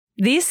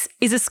This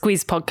is a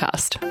Squiz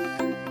podcast.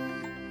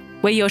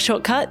 We're your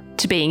shortcut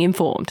to being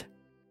informed.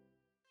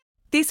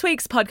 This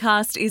week's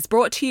podcast is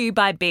brought to you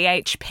by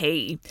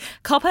BHP.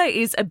 Copper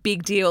is a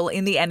big deal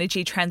in the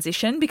energy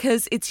transition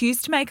because it's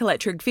used to make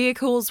electric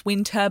vehicles,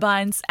 wind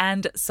turbines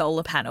and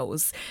solar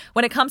panels.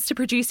 When it comes to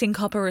producing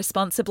copper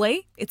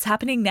responsibly, it's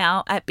happening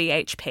now at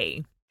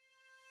BHP.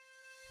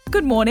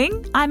 Good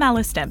morning, I'm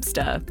Alice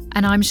Dempster.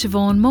 And I'm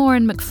Siobhan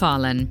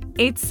Moran-McFarlane.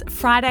 It's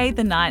Friday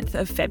the 9th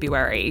of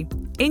February.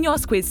 In your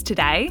Squiz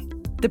today,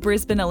 the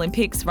Brisbane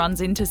Olympics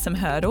runs into some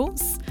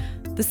hurdles,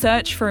 the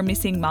search for a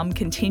missing mum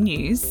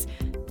continues,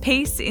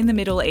 peace in the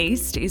Middle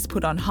East is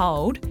put on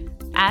hold,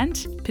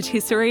 and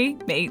patisserie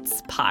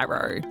meets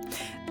pyro.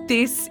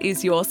 This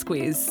is your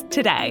Squiz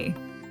today.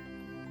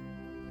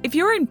 If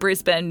you're in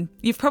Brisbane,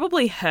 you've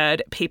probably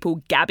heard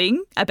people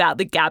gabbing about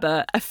the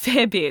Gabba a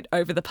fair bit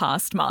over the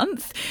past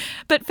month.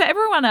 But for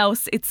everyone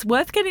else, it's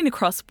worth getting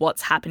across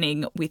what's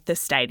happening with the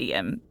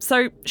stadium.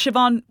 So,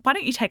 Siobhan, why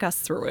don't you take us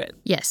through it?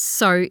 Yes,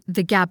 so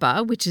the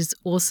Gabba, which is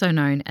also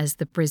known as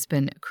the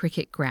Brisbane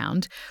Cricket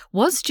Ground,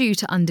 was due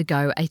to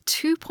undergo a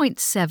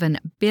 $2.7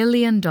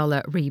 billion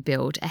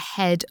rebuild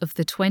ahead of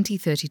the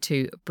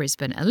 2032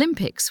 Brisbane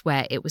Olympics,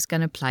 where it was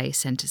going to play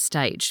centre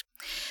stage.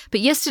 But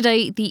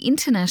yesterday, the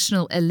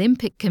International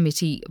Olympic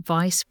Committee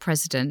Vice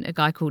President, a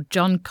guy called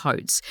John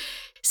Coates,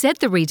 said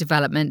the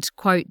redevelopment,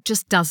 quote,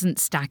 just doesn't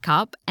stack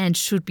up and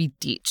should be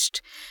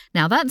ditched.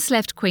 Now, that's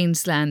left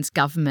Queensland's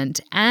government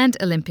and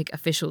Olympic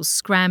officials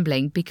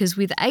scrambling because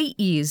with 8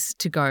 years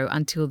to go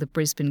until the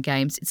Brisbane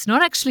Games, it's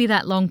not actually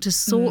that long to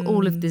sort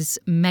all of these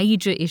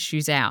major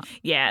issues out.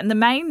 Yeah, and the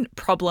main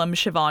problem,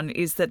 Siobhan,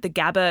 is that the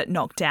Gabba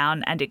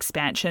knockdown and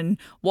expansion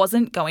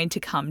wasn't going to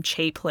come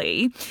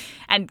cheaply.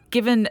 And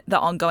given the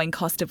ongoing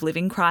cost of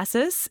living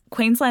crisis,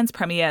 Queensland's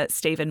Premier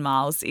Stephen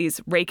Miles is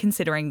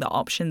reconsidering the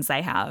options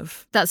they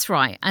have. That's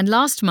right. And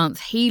last month,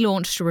 he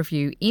launched a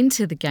review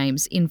into the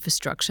Games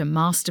infrastructure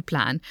master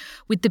plan,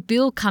 with the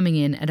bill coming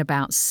in at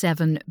about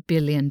 $7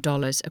 billion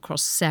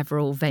across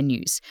several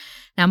venues.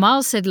 Now,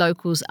 Miles said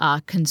locals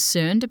are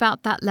concerned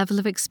about that level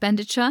of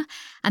expenditure,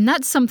 and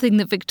that's something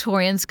that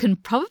Victorians can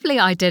probably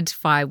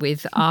identify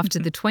with after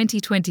the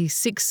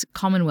 2026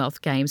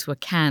 Commonwealth Games were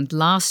canned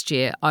last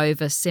year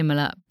over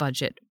similar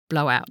budget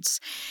blowouts.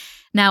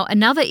 Now,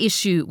 another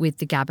issue with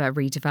the Gabba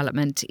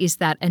redevelopment is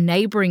that a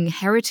neighbouring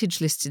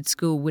heritage-listed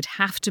school would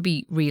have to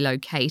be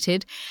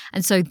relocated,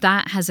 and so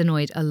that has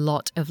annoyed a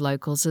lot of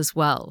locals as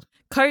well.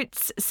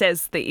 Coates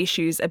says the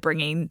issues are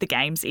bringing the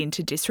Games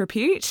into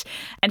disrepute,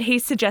 and he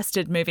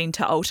suggested moving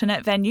to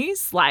alternate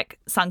venues like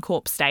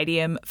Suncorp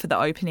Stadium for the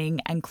opening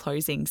and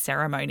closing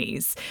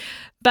ceremonies.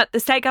 But the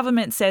state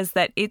government says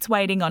that it's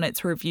waiting on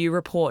its review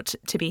report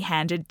to be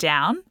handed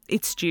down.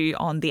 It's due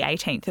on the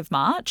 18th of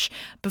March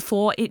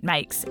before it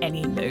makes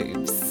any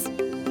moves.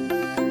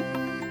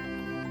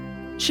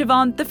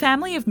 Siobhan, the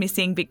family of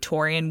missing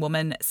Victorian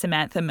woman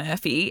Samantha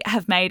Murphy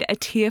have made a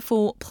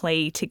tearful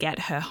plea to get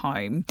her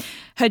home.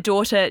 Her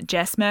daughter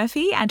Jess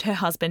Murphy and her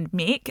husband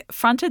Mick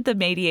fronted the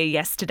media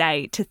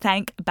yesterday to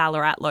thank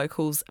Ballarat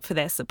locals for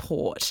their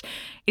support.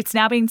 It's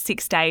now been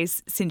 6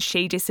 days since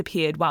she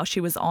disappeared while she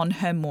was on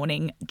her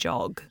morning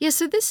jog. Yeah,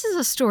 so this is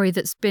a story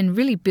that's been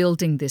really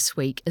building this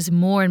week as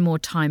more and more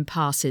time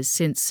passes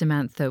since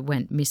Samantha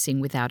went missing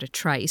without a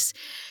trace.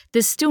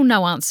 There's still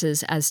no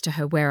answers as to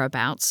her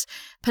whereabouts.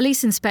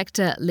 Police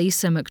Inspector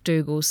Lisa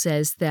McDougall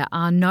says there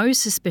are no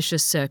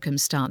suspicious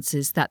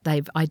circumstances that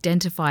they've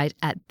identified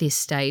at this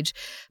stage,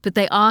 but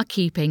they are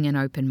keeping an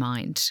open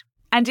mind.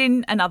 And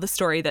in another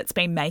story that's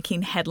been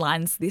making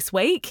headlines this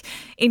week,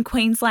 in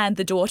Queensland,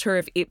 the daughter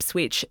of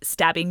Ipswich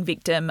stabbing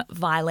victim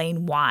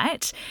Vilene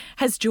White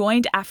has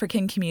joined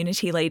African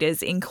community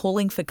leaders in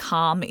calling for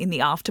calm in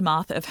the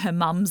aftermath of her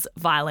mum's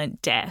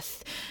violent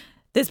death.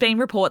 There's been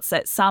reports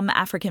that some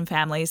African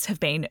families have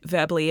been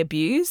verbally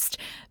abused,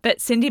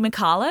 but Cindy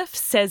McAuliffe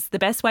says the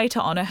best way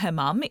to honour her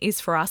mum is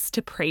for us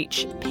to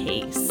preach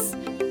peace.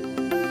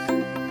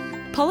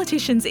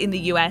 Politicians in the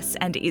US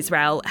and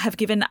Israel have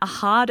given a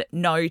hard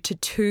no to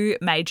two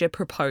major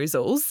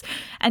proposals,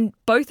 and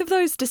both of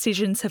those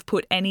decisions have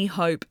put any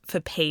hope for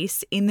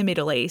peace in the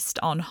Middle East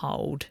on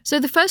hold. So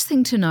the first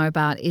thing to know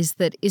about is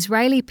that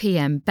Israeli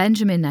PM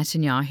Benjamin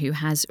Netanyahu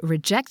has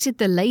rejected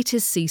the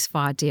latest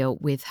ceasefire deal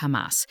with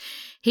Hamas.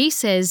 He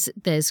says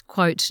there's,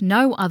 quote,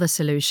 no other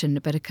solution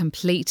but a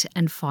complete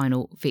and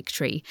final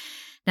victory.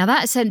 Now,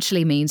 that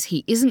essentially means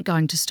he isn't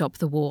going to stop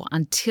the war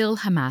until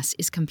Hamas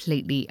is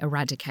completely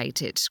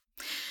eradicated.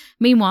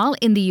 Meanwhile,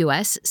 in the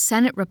US,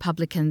 Senate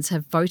Republicans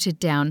have voted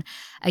down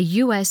a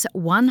US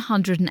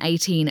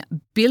 $118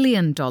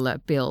 billion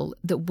bill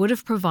that would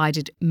have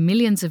provided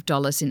millions of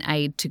dollars in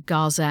aid to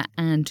Gaza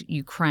and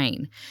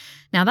Ukraine.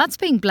 Now, that's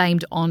being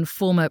blamed on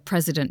former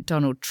President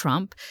Donald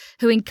Trump,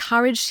 who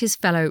encouraged his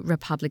fellow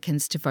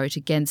Republicans to vote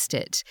against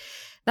it.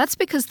 That's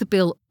because the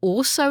bill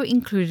also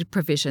included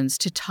provisions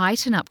to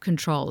tighten up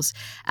controls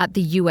at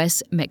the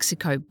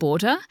US-Mexico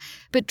border,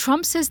 but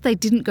Trump says they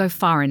didn't go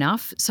far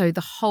enough, so the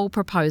whole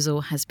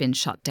proposal has been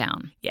shut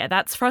down. Yeah,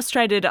 that's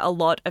frustrated a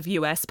lot of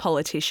US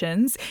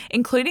politicians,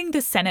 including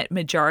the Senate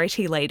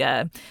Majority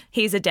Leader.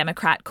 He's a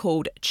Democrat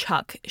called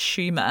Chuck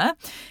Schumer.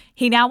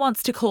 He now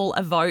wants to call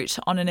a vote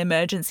on an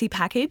emergency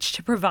package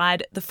to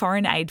provide the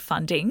foreign aid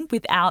funding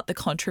without the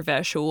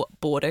controversial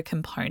border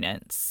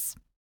components.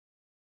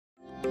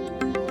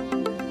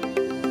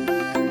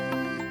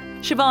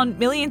 Siobhan,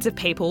 millions of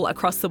people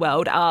across the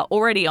world are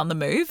already on the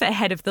move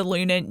ahead of the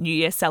Lunar New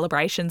Year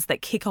celebrations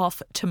that kick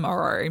off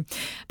tomorrow.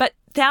 But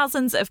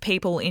thousands of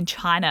people in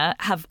China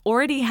have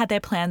already had their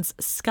plans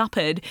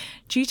scuppered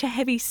due to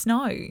heavy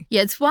snow.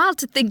 Yeah, it's wild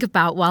to think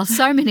about while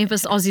so many of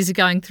us Aussies are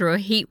going through a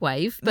heat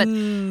wave. But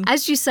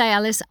as you say,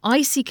 Alice,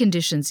 icy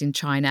conditions in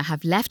China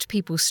have left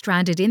people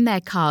stranded in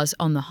their cars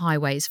on the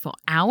highways for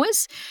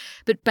hours.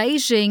 But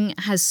Beijing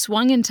has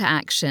swung into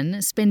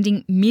action,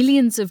 spending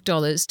millions of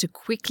dollars to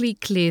quickly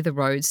clear the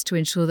roads to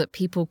ensure that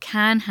people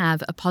can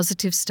have a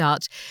positive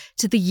start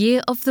to the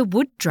Year of the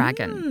Wood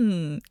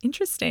Dragon.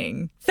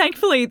 Interesting.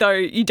 Thankfully,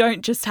 though, you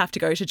don't just have to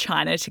go to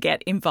China to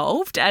get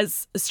involved,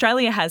 as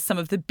Australia has some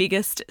of the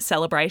biggest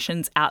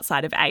celebrations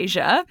outside of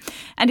Asia.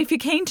 And if you're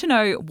keen to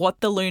know what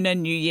the Lunar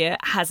New Year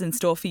has in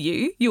store for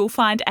you, you'll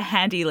find a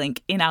handy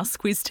link in our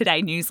Squiz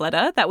Today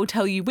newsletter that will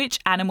tell you which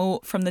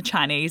animal from the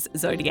Chinese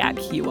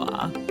zodiac you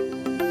are.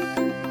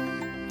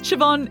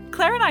 Siobhan,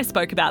 Claire and I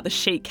spoke about the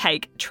sheet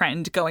cake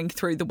trend going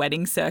through the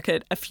wedding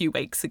circuit a few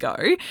weeks ago.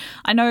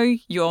 I know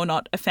you're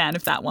not a fan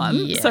of that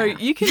one, so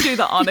you can do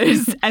the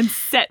honours and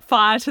set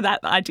fire to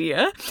that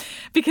idea,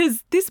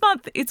 because this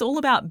month it's all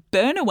about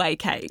burn-away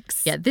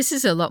cakes. Yeah, this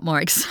is a lot more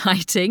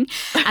exciting,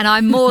 and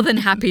I'm more than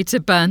happy to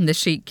burn the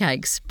sheet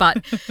cakes.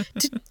 But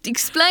to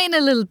explain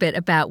a little bit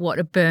about what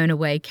a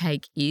burn-away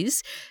cake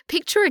is,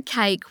 picture a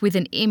cake with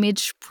an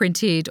image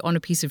printed on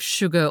a piece of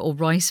sugar or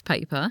rice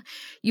paper.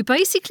 You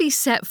basically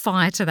set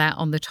fire to that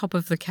on the top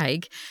of the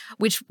cake,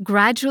 which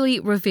gradually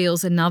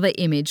reveals another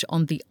image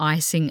on the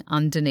icing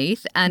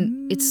underneath.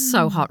 And it's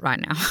so hot right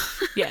now.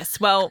 Yes,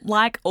 well,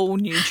 like all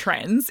new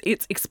trends,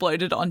 it's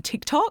exploded on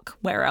TikTok.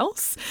 Where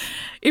else?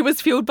 It was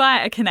fueled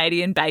by a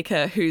Canadian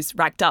baker who's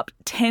racked up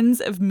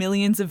tens of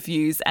millions of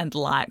views and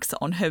likes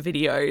on her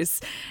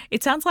videos.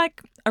 It sounds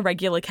like a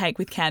regular cake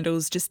with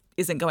candles just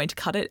isn't going to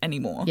cut it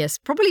anymore. Yes,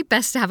 probably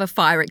best to have a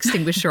fire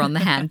extinguisher on the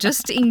hand,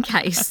 just in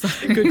case.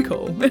 Good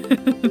call.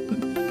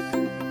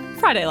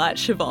 Friday Light,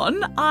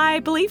 Siobhan,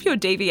 I believe you're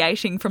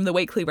deviating from the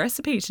weekly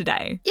recipe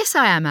today. Yes,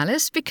 I am,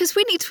 Alice, because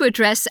we need to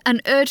address an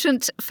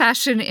urgent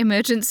fashion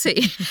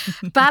emergency.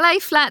 Ballet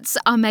flats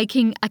are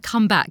making a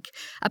comeback,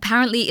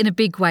 apparently in a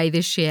big way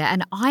this year,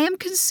 and I am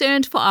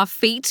concerned for our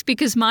feet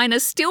because mine are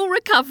still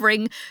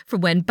recovering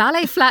from when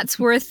ballet flats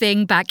were a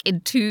thing back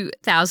in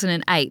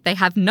 2008. They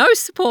have no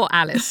support,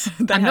 Alice.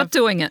 I'm not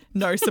doing it.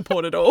 No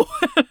support at all.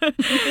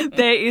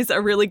 There is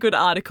a really good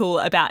article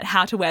about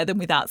how to wear them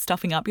without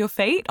stuffing up your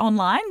feet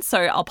online,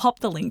 so I'll pop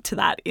the link to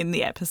that in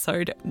the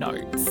episode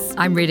notes.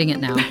 I'm reading it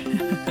now.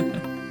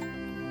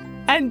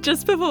 And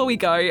just before we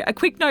go, a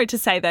quick note to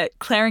say that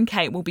Claire and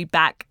Kate will be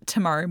back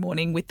tomorrow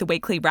morning with the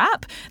weekly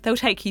wrap. They'll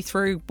take you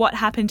through what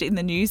happened in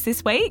the news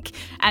this week.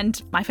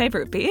 And my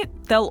favourite bit,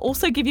 they'll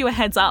also give you a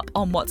heads up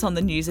on what's on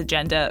the news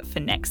agenda for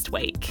next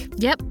week.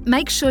 Yep,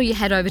 make sure you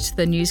head over to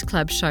the News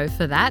Club show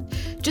for that.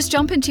 Just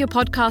jump into your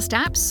podcast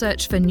app,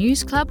 search for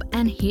News Club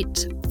and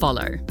hit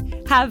follow.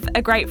 Have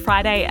a great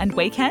Friday and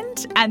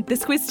weekend. And the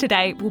Squiz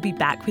Today will be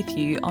back with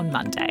you on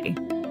Monday.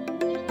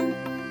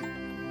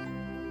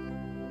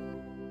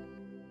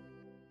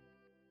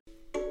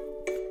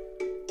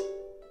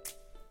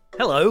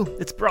 Hello,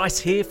 it's Bryce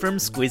here from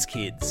Squiz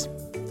Kids.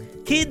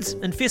 Kids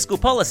and fiscal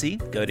policy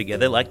go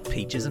together like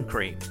peaches and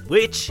cream,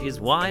 which is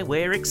why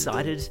we're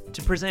excited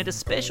to present a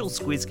special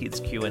Squiz Kids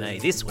Q&A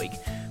this week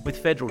with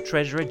Federal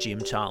Treasurer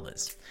Jim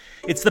Chalmers.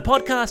 It's the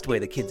podcast where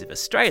the kids of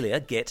Australia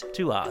get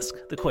to ask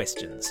the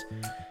questions.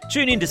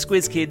 Tune in to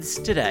Squiz Kids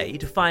today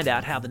to find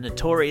out how the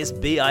notorious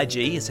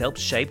BIG has helped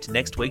shape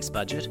next week's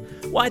budget,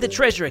 why the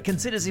Treasurer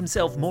considers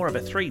himself more of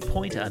a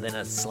three-pointer than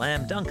a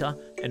slam dunker,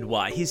 and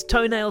why his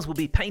toenails will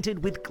be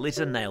painted with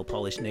glitter nail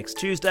polish next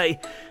Tuesday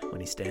when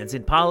he stands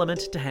in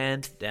Parliament to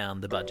hand down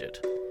the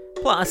budget.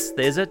 Plus,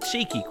 there's a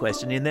cheeky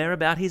question in there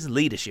about his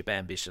leadership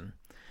ambition.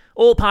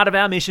 All part of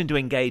our mission to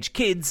engage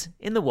kids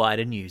in the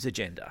wider news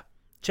agenda.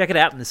 Check it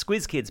out in the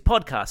Squiz Kids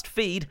podcast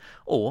feed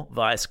or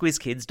via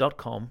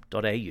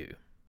squizkids.com.au.